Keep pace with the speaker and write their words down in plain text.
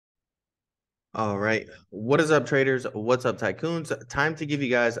All right. What is up, traders? What's up, tycoons? Time to give you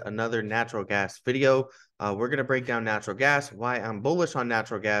guys another natural gas video. We're going to break down natural gas, why I'm bullish on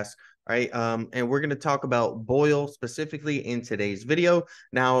natural gas, right? And we're going to talk about BOIL specifically in today's video.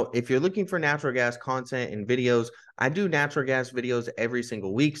 Now, if you're looking for natural gas content and videos, I do natural gas videos every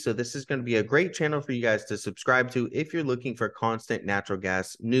single week. So this is going to be a great channel for you guys to subscribe to if you're looking for constant natural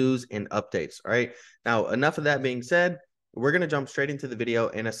gas news and updates. All right. Now, enough of that being said, we're going to jump straight into the video.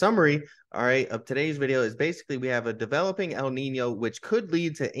 And a summary, all right, of today's video is basically we have a developing El Nino, which could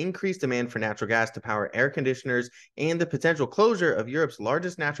lead to increased demand for natural gas to power air conditioners, and the potential closure of Europe's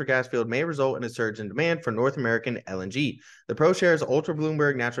largest natural gas field may result in a surge in demand for North American LNG. The ProShares Ultra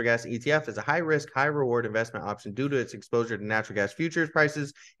Bloomberg Natural Gas ETF is a high-risk, high-reward investment option due to its exposure to natural gas futures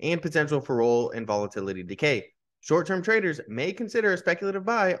prices and potential for roll and volatility decay. Short-term traders may consider a speculative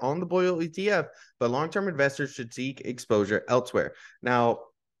buy on the BOIL ETF, but long-term investors should seek exposure elsewhere. Now,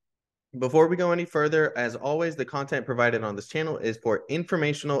 before we go any further, as always, the content provided on this channel is for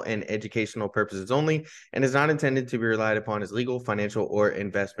informational and educational purposes only and is not intended to be relied upon as legal, financial, or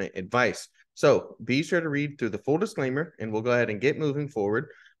investment advice. So be sure to read through the full disclaimer, and we'll go ahead and get moving forward.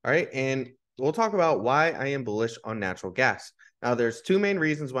 All right, and we'll talk about why I am bullish on natural gas. Now, there's two main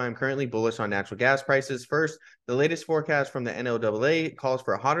reasons why I'm currently bullish on natural gas prices. First, the latest forecast from the NOAA calls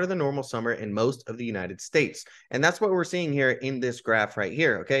for a hotter than normal summer in most of the United States. And that's what we're seeing here in this graph right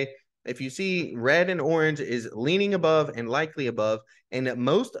here, okay? If you see red and orange is leaning above and likely above, and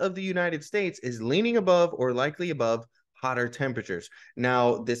most of the United States is leaning above or likely above hotter temperatures.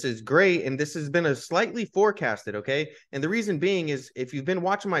 Now, this is great, and this has been a slightly forecasted, okay? And the reason being is if you've been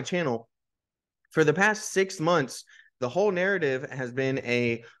watching my channel for the past 6 months, the whole narrative has been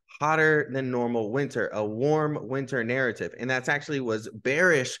a hotter than normal winter, a warm winter narrative. And that's actually was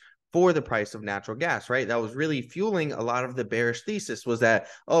bearish for the price of natural gas, right? That was really fueling a lot of the bearish thesis was that,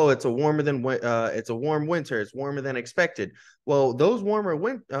 oh, it's a warmer than it's a warm winter, it's warmer than expected. Well, those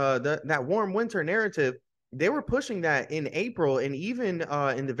that warm winter narrative, they were pushing that in April and even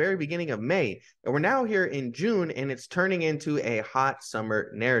in the very beginning of May. And we're now here in June, and it's turning into a hot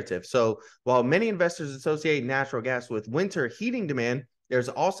summer narrative. So while many investors associate natural gas with winter heating demand, there's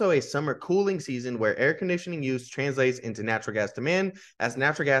also a summer cooling season where air conditioning use translates into natural gas demand, as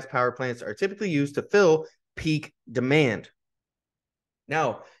natural gas power plants are typically used to fill peak demand.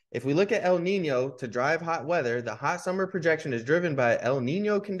 Now, if we look at El Nino to drive hot weather, the hot summer projection is driven by El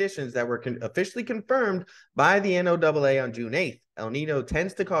Nino conditions that were officially confirmed by the NOAA on June 8th. El Nino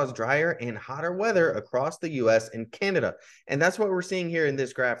tends to cause drier and hotter weather across the US and Canada. And that's what we're seeing here in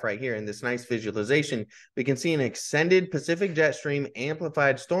this graph right here in this nice visualization. We can see an extended Pacific jet stream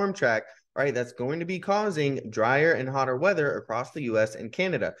amplified storm track, right? That's going to be causing drier and hotter weather across the US and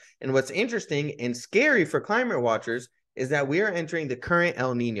Canada. And what's interesting and scary for climate watchers is that we are entering the current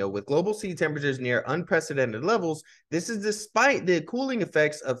El Nino with global sea temperatures near unprecedented levels. This is despite the cooling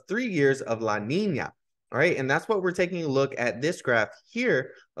effects of 3 years of La Nina. All right. And that's what we're taking a look at this graph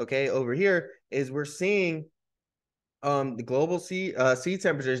here. Okay. Over here is we're seeing the global sea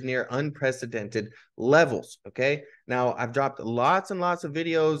temperatures near unprecedented levels. Okay, now I've dropped lots and lots of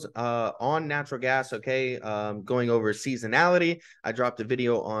videos on natural gas. Okay, going over seasonality. I dropped a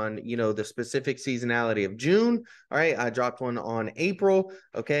video on the specific seasonality of June. All right, I dropped one on April.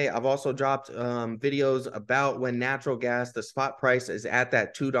 Okay, I've also dropped videos about when natural gas, the spot price is at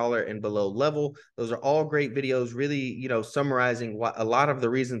that $2 and below level. Those are all great videos, really summarizing what a lot of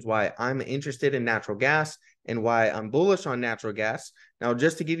the reasons why I'm interested in natural gas and why I'm bullish on natural gas. Now,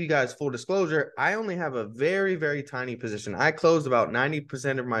 just to give you guys full disclosure, I only have a very, very tiny position. I closed about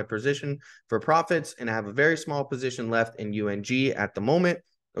 90% of my position for profits, and I have a very small position left in UNG at the moment.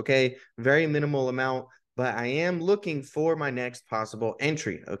 Okay, very minimal amount, but I am looking for my next possible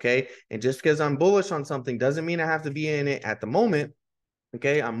entry. Okay, and just because I'm bullish on something doesn't mean I have to be in it at the moment.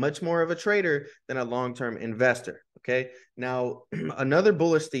 Okay, I'm much more of a trader than a long-term investor. Okay, now another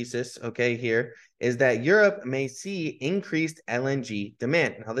bullish thesis, okay, here is that Europe may see increased LNG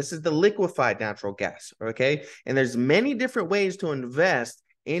demand. Now, this is the liquefied natural gas, okay, and there's many different ways to invest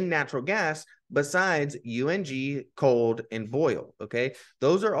in natural gas besides UNG, kold, and BOIL. Okay,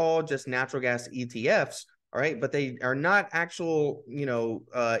 those are all just natural gas ETFs. All right, but they are not actual,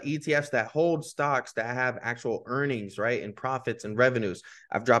 ETFs that hold stocks that have actual earnings, right, and profits and revenues.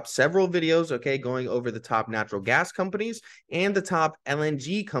 I've dropped several videos, okay, going over the top natural gas companies and the top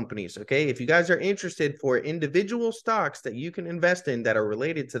LNG companies, okay? If you guys are interested for individual stocks that you can invest in that are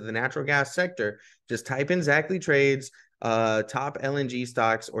related to the natural gas sector, just type in Zachary Trades, top LNG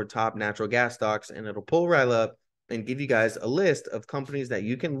stocks or top natural gas stocks, and it'll pull right up. and give you guys a list of companies that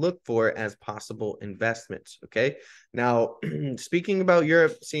you can look for as possible investments. Okay. Now, speaking about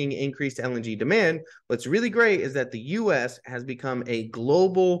Europe seeing increased LNG demand, what's really great is that the US has become a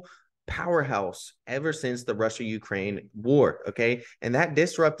global powerhouse ever since the Russia-Ukraine war, okay? And that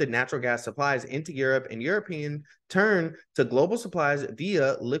disrupted natural gas supplies into Europe, and European turn to global supplies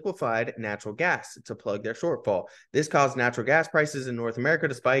via liquefied natural gas to plug their shortfall. This caused natural gas prices in North America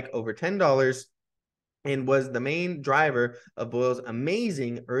to spike over $10 and was the main driver of BULL's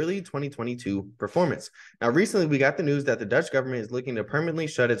amazing early 2022 performance. Now, recently we got the news that the Dutch government is looking to permanently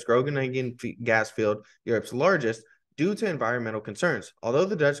shut its Groningen gas field, Europe's largest, due to environmental concerns. Although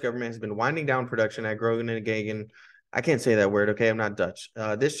the Dutch government has been winding down production at Groningen, I can't say that word, okay? I'm not Dutch.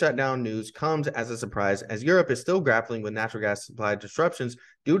 This shutdown news comes as a surprise as Europe is still grappling with natural gas supply disruptions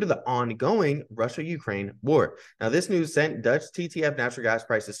due to the ongoing Russia-Ukraine war. Now, this news sent Dutch TTF natural gas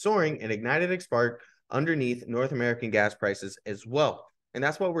prices soaring and ignited a spark underneath North American gas prices as well. And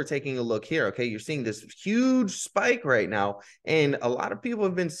that's what we're taking a look here. Okay. You're seeing this huge spike right now. And a lot of people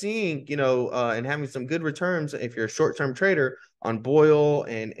have been seeing, and having some good returns if you're a short-term trader on BOIL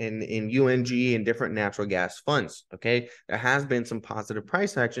and in UNG and different natural gas funds. Okay. There has been some positive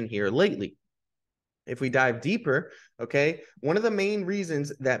price action here lately. If we dive deeper, okay, one of the main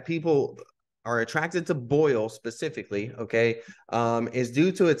reasons that people are attracted to BOIL specifically, okay, is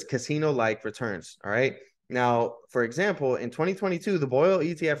due to its casino-like returns. All right. Now, for example, in 2022, the BOIL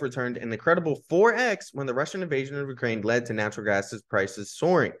ETF returned an incredible 4x when the Russian invasion of Ukraine led to natural gas prices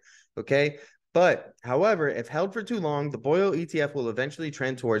soaring. Okay. But, however, if held for too long, the BOIL ETF will eventually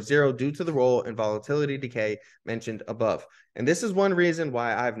trend towards zero due to the role and volatility decay mentioned above. And this is one reason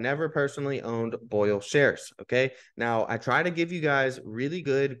why I've never personally owned BOIL shares. Okay. Now, I try to give you guys really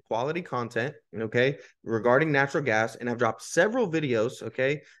good quality content, okay, regarding natural gas. And I've dropped several videos,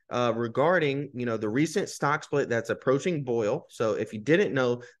 okay, regarding, the recent stock split that's approaching BOIL. So if you didn't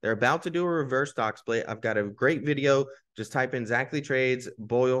know, they're about to do a reverse stock split. I've got a great video. Just type in Exactly Trades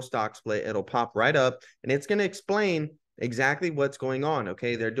BOIL stock split. It'll pop right up and it's going to explain exactly what's going on.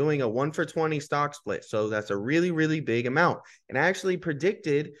 Okay. They're doing a 1-for-20 stock split. So that's a really, really big amount. And I actually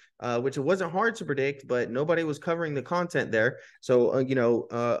predicted, which it wasn't hard to predict, but nobody was covering the content there. So,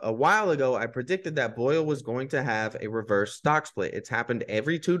 a while ago, I predicted that BOIL was going to have a reverse stock split. It's happened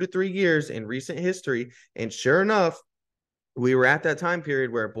every 2 to 3 years in recent history. And sure enough, we were at that time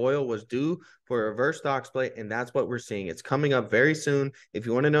period where BOIL was due for a reverse stock split, and that's what we're seeing. It's coming up very soon. If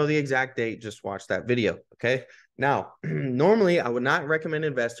you want to know the exact date, just watch that video, okay? Now, normally I would not recommend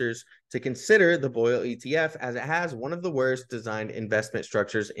investors to consider the BOIL ETF as it has one of the worst designed investment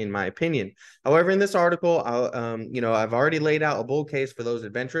structures, in my opinion. However, in this article, I've already laid out a bull case for those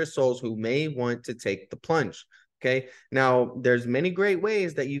adventurous souls who may want to take the plunge. Okay. Now, there's many great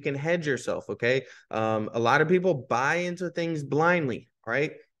ways that you can hedge yourself. Okay. A lot of people buy into things blindly.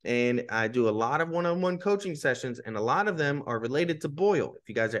 Right. And I do a lot of one-on-one coaching sessions, and a lot of them are related to BOIL. If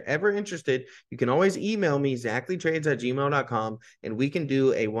you guys are ever interested, you can always email me, exactlytrades@gmail.com, and we can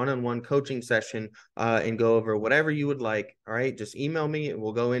do a one-on-one coaching session and go over whatever you would like. All right. Just email me and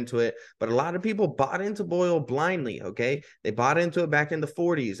we'll go into it. But a lot of people bought into BOIL blindly. Okay. They bought into it back in the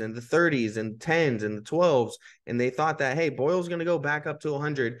 40s and the 30s and 10s and the 12s. And they thought that, hey, BOIL's going to go back up to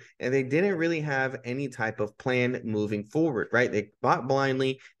 100. And they didn't really have any type of plan moving forward, right? They bought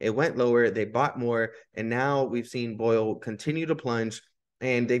blindly. It went lower. They bought more. And now we've seen BOIL continue to plunge.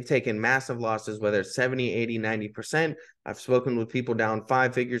 And they've taken massive losses, whether it's 70, 80, 90%. I've spoken with people down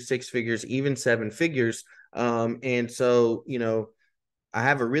 5 figures, 6 figures, even 7 figures. And so, I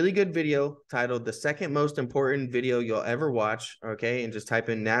have a really good video titled The Second Most Important Video You'll Ever Watch. Okay. And just type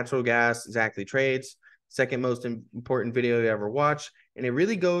in natural gas, Exactly Trades, second most important video you ever watch. And it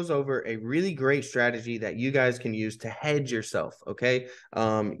really goes over a really great strategy that you guys can use to hedge yourself. Okay.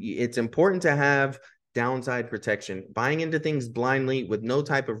 It's important to have downside protection. Buying into things blindly with no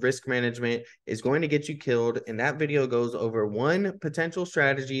type of risk management is going to get you killed. And that video goes over one potential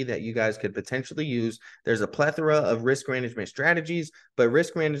strategy that you guys could potentially use. There's a plethora of risk management strategies, but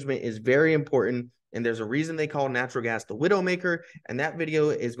risk management is very important. And there's a reason they call natural gas the widowmaker. And that video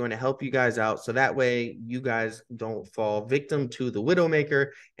is going to help you guys out. So that way you guys don't fall victim to the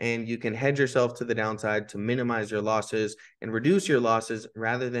widowmaker, and you can hedge yourself to the downside to minimize your losses and reduce your losses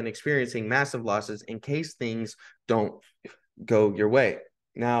rather than experiencing massive losses in case things don't go your way.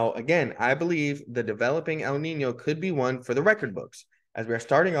 Now, again, I believe the developing El Nino could be one for the record books, as we are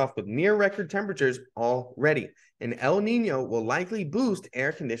starting off with near record temperatures already. And El Nino will likely boost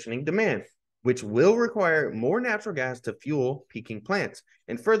air conditioning demand, which will require more natural gas to fuel peaking plants.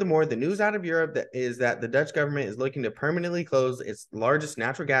 And furthermore, the news out of Europe is that the Dutch government is looking to permanently close its largest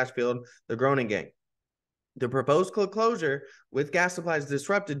natural gas field, the Groningen. The proposed closure with gas supplies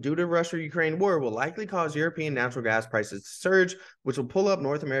disrupted due to Russia-Ukraine war will likely cause European natural gas prices to surge, which will pull up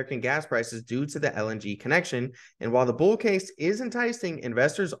North American gas prices due to the LNG connection. And while the bull case is enticing,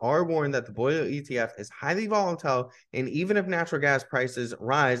 investors are warned that the BULLISH ETF is highly volatile, and even if natural gas prices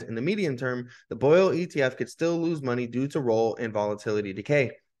rise in the medium term, the BULLISH ETF could still lose money due to roll and volatility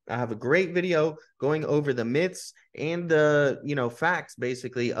decay. I have a great video going over the myths and the facts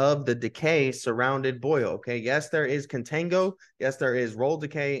basically of the decay surrounded BULLISH. Okay, yes, there is contango, yes, there is roll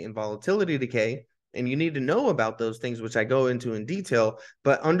decay and volatility decay, and you need to know about those things, which I go into in detail.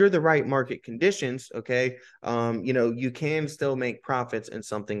 But under the right market conditions, okay, you can still make profits in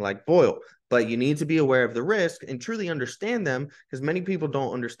something like BULLISH. But you need to be aware of the risk and truly understand them, because many people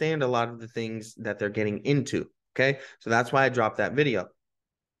don't understand a lot of the things that they're getting into. Okay, so that's why I dropped that video.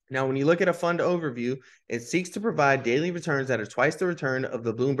 Now, when you look at a fund overview, it seeks to provide daily returns that are twice the return of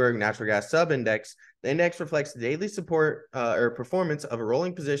the Bloomberg Natural Gas Sub-Index. The index reflects the daily support or performance of a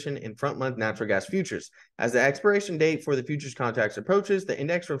rolling position in front-month natural gas futures. As the expiration date for the futures contracts approaches, the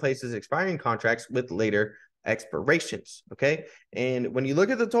index replaces expiring contracts with later expirations. Okay, and when you look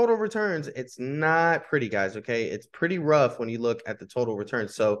at the total returns, it's not pretty, guys. Okay, it's pretty rough when you look at the total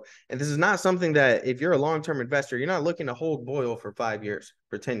returns. So, and this is not something that, if you're a long-term investor, you're not looking to hold BULLISH for 5 years,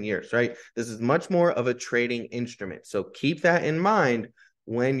 for 10 years, right? This is much more of a trading instrument. So keep that in mind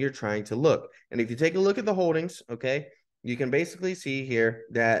when you're trying to look. And if you take a look at the holdings, okay, you can basically see here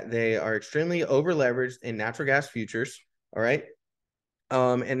that they are extremely over leveraged in natural gas futures. All right.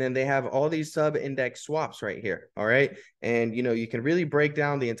 And then they have all these sub-index swaps right here. All right. And, you can really break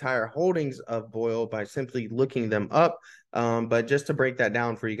down the entire holdings of BULLISH by simply looking them up. But just to break that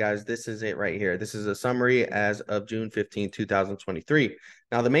down for you guys, this is it right here. This is a summary as of June 15, 2023.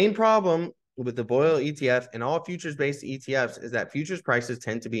 Now, the main problem with the BULLISH ETF and all futures-based ETFs is that futures prices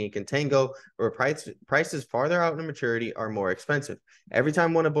tend to be in contango, where prices farther out in maturity are more expensive. Every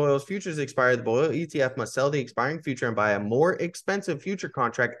time one of BULLISH's futures expire, the BULLISH ETF must sell the expiring future and buy a more expensive future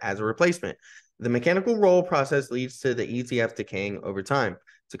contract as a replacement. The mechanical roll process leads to the ETF decaying over time.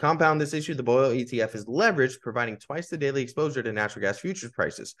 To compound this issue, the BULLISH ETF is leveraged, providing twice the daily exposure to natural gas futures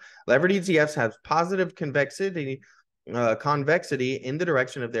prices. Levered ETFs have positive convexity in the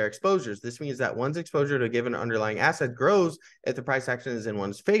direction of their exposures. This means that one's exposure to a given underlying asset grows if the price action is in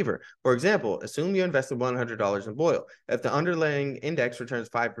one's favor. For example, assume you invested $100 in BULLISH. If the underlying index returns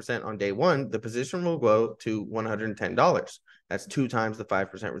 5% on day one, the position will grow to $110. That's 2 times the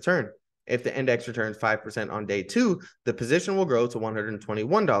 5% return. If the index returns 5% on day two, the position will grow to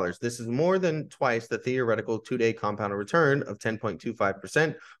 $121. This is more than twice the theoretical 2-day compounded return of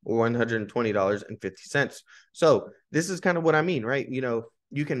 10.25% or $120.50. So this is kind of what I mean, right?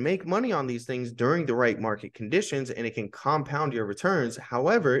 You can make money on these things during the right market conditions, and it can compound your returns.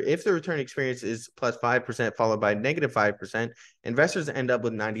 However, if the return experience is plus 5% followed by negative 5%, investors end up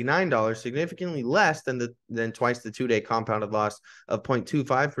with $99, significantly less than twice the 2-day compounded loss of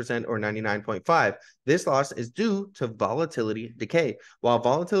 0.25% or 99.5. This loss is due to volatility decay. While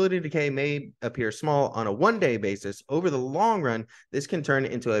volatility decay may appear small on a 1-day basis, over the long run, this can turn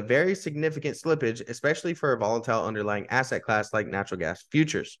into a very significant slippage, especially for a volatile underlying asset class like natural gas futures.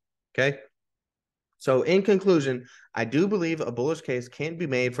 Okay. So in conclusion, I do believe a bullish case can be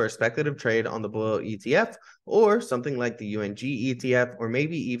made for a speculative trade on the BULLISH ETF or something like the UNG ETF, or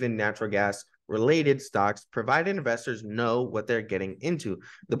maybe even natural gas related stocks, provided investors know what they're getting into.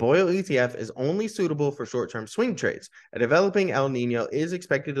 The BULLISH ETF is only suitable for short-term swing trades. A developing El Nino is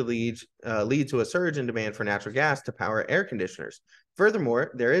expected to lead to a surge in demand for natural gas to power air conditioners.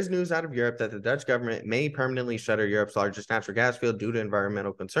 Furthermore, there is news out of Europe that the Dutch government may permanently shutter Europe's largest natural gas field due to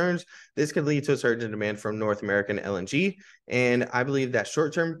environmental concerns. This could lead to a surge in demand from North American LNG. And I believe that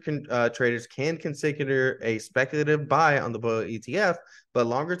short-term traders can consider a speculative buy on the BULLISH ETF, but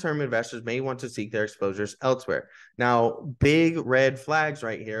longer-term investors may want to seek their exposures elsewhere. Now, big red flags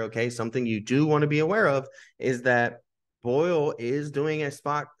right here, okay? Something you do want to be aware of is that BULLISH is doing a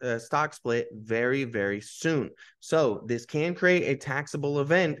stock split very, very soon. So this can create a taxable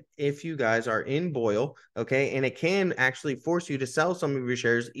event if you guys are in BULLISH, okay? And it can actually force you to sell some of your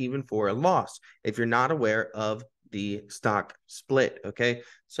shares even for a loss if you're not aware of the stock split, okay?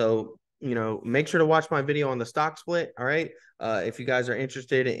 So, make sure to watch my video on the stock split, all right? If you guys are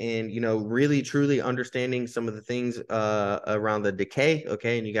interested in, really truly understanding some of the things around the decay,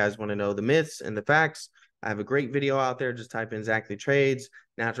 okay? And you guys want to know the myths and the facts, I have a great video out there. Just type in exactly trades,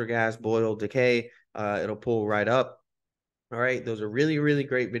 natural gas, BULLISH, decay. It'll pull right up. All right. Those are really, really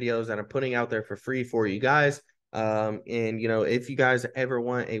great videos that I'm putting out there for free for you guys. And if you guys ever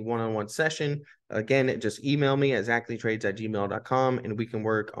want a one-on-one session, again, just email me at zachleytrades@gmail.com, and we can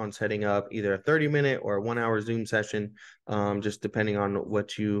work on setting up either a 30-minute or a 1-hour Zoom session, just depending on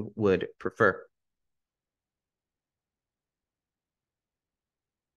what you would prefer.